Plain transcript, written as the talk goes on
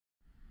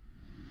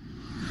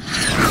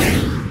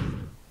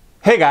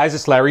Hey guys,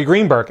 it's Larry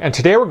Greenberg, and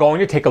today we're going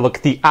to take a look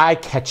at the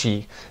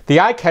iCatchi. The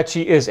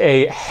iCatchi is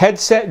a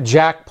headset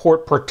jack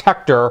port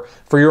protector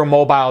for your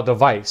mobile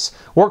device.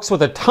 Works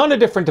with a ton of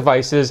different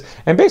devices,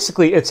 and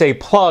basically it's a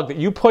plug that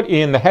you put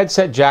in the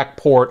headset jack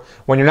port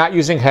when you're not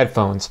using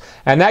headphones.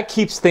 And that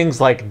keeps things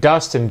like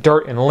dust and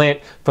dirt and lint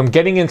from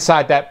getting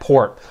inside that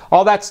port.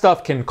 All that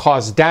stuff can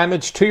cause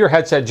damage to your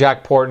headset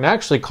jack port and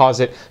actually cause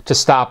it to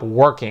stop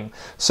working.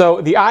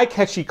 So the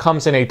iCatchi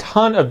comes in a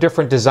ton of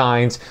different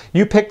designs.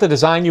 You pick the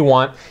design you want.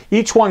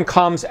 Each one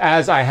comes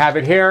as I have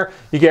it here.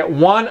 You get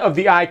one of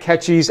the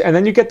iCatchis, and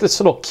then you get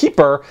this little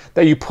keeper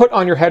that you put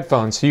on your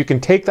headphones. So you can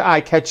take the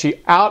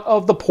iCatchi out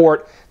of the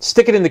port,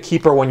 stick it in the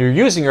keeper when you're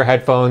using your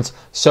headphones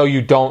so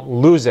you don't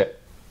lose it.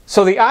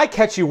 So the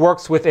iCatchi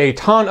works with a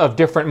ton of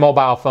different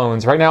mobile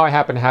phones. Right now I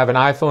happen to have an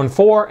iPhone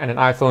 4 and an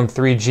iPhone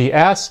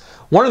 3GS.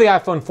 One of the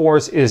iPhone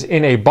 4s is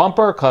in a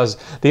bumper because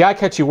the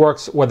iCatchi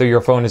works whether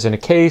your phone is in a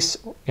case,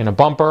 in a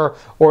bumper,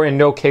 or in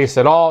no case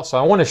at all. So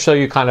I want to show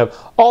you kind of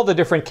all the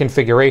different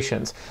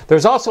configurations.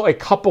 There's also a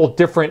couple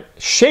different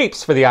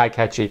shapes for the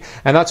iCatchi,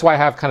 and that's why I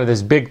have kind of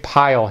this big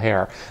pile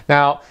here.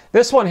 Now,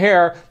 this one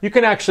here, you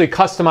can actually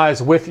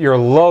customize with your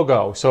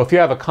logo. So if you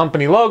have a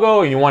company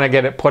logo and you want to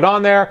get it put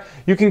on there,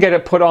 you can get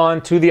it put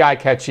on to the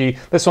iCatchi.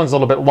 This one's a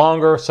little bit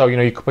longer, so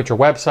you can put your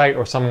website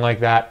or something like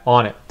that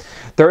on it.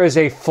 There is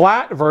a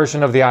flat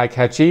version of the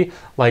iCatchi,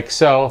 like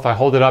so. If I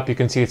hold it up, you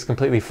can see it's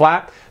completely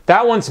flat.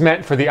 That one's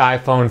meant for the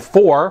iPhone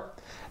 4.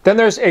 Then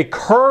there's a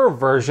curved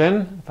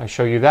version. If I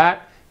show you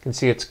that, you can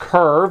see it's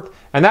curved.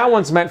 And that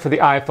one's meant for the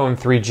iPhone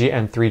 3G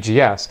and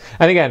 3GS.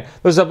 And again,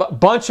 there's a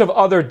bunch of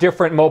other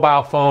different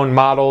mobile phone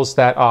models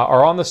that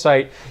are on the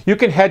site. You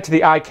can head to the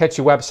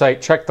iCatchi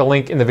website, check the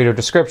link in the video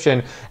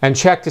description, and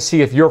check to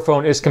see if your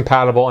phone is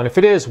compatible, and if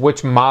it is,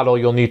 which model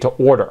you'll need to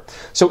order.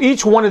 So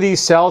each one of these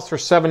sells for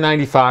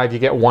 $7.95. You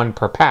get one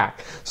per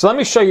pack. So let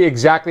me show you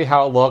exactly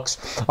how it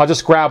looks. I'll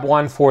just grab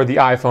one for the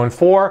iPhone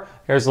 4.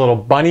 Here's a little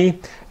bunny,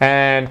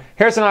 and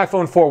here's an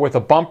iPhone 4 with a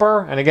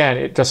bumper, and again,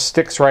 it just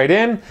sticks right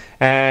in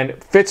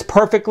and fits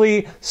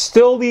perfectly.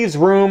 Still leaves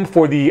room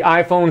for the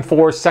iPhone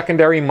 4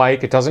 secondary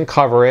mic. It doesn't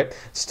cover it,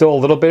 still a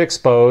little bit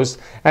exposed.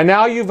 And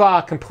now you've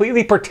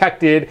completely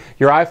protected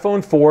your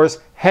iPhone 4's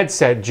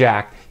headset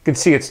jack. You can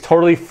see it's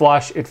totally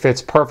flush, it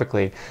fits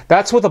perfectly.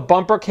 That's with a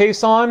bumper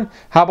case on.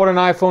 How about an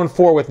iPhone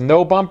 4 with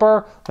no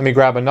bumper? Let me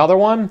grab another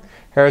one.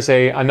 Here's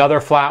another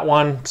flat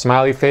one,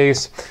 smiley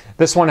face.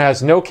 This one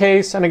has no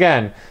case, and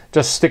again,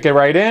 just stick it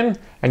right in,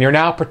 and you're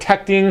now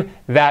protecting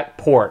that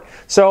port.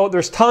 So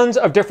there's tons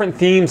of different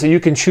themes that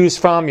you can choose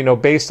from,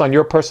 based on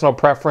your personal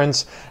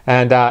preference,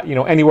 and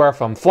anywhere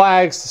from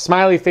flags to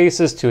smiley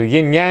faces to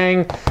yin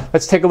yang.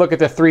 Let's take a look at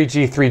the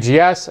 3G,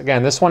 3GS.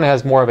 Again, this one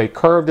has more of a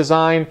curved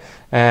design,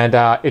 and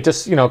it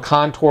just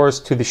contours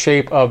to the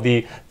shape of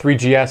the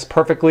 3GS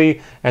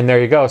perfectly, and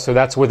there you go. So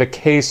that's with a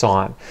case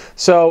on.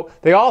 So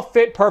they all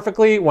fit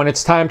perfectly. When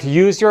it's time to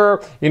use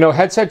your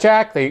headset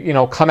jack, they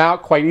come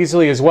out quite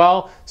easily as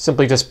well.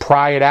 Simply just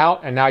pry it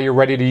out, and now you're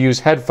ready to use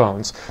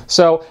headphones.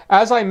 So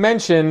as I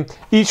mentioned,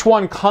 each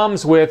one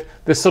comes with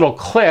this little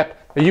clip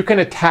that you can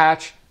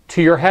attach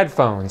to your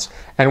headphones.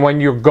 And when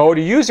you go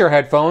to use your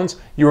headphones,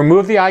 you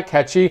remove the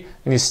iCatchi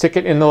and you stick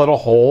it in the little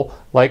hole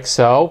like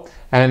so.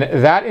 And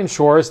that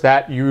ensures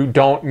that you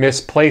don't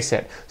misplace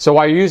it. So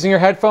while you're using your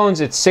headphones,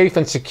 it's safe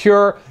and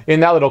secure in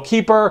that little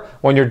keeper.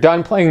 When you're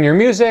done playing your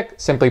music,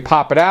 simply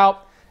pop it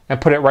out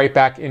and put it right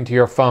back into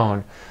your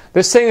phone.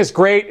 This thing is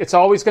great. It's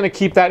always going to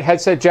keep that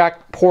headset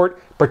jack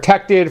port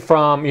protected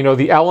from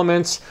the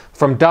elements,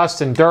 from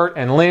dust and dirt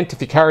and lint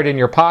if you carry it in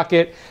your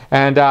pocket.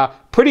 And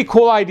pretty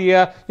cool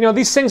idea.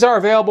 These things are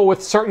available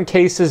with certain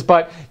cases,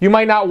 but you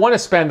might not want to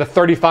spend the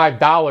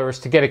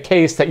 $35 to get a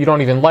case that you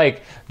don't even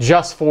like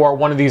just for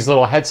one of these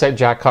little headset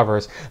jack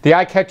covers. The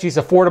iCatchi is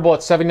affordable at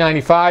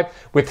 $7.95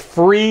 with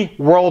free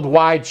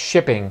worldwide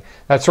shipping.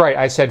 That's right,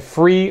 I said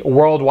free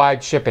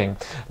worldwide shipping.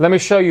 Let me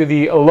show you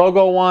the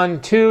logo one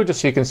too,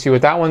 just so you can see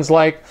what that one's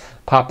like.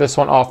 Pop this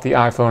one off the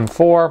iPhone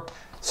 4.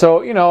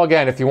 So,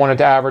 again, if you wanted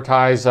to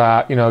advertise,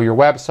 your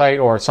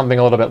website or something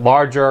a little bit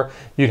larger,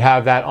 you'd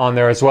have that on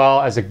there as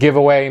well as a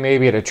giveaway,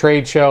 maybe at a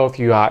trade show. If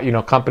you,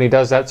 company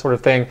does that sort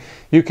of thing,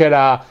 you could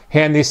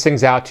hand these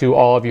things out to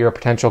all of your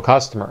potential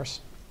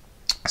customers.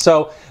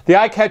 So the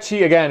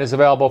iCatchi, again, is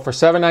available for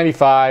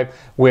 $7.95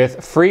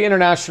 with free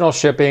international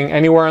shipping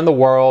anywhere in the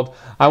world.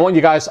 I want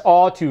you guys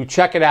all to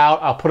check it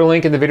out. I'll put a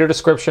link in the video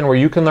description where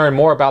you can learn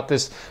more about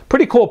this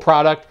pretty cool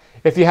product.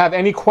 If you have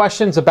any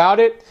questions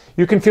about it,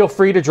 you can feel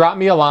free to drop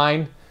me a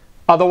line.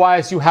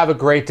 Otherwise, you have a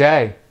great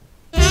day.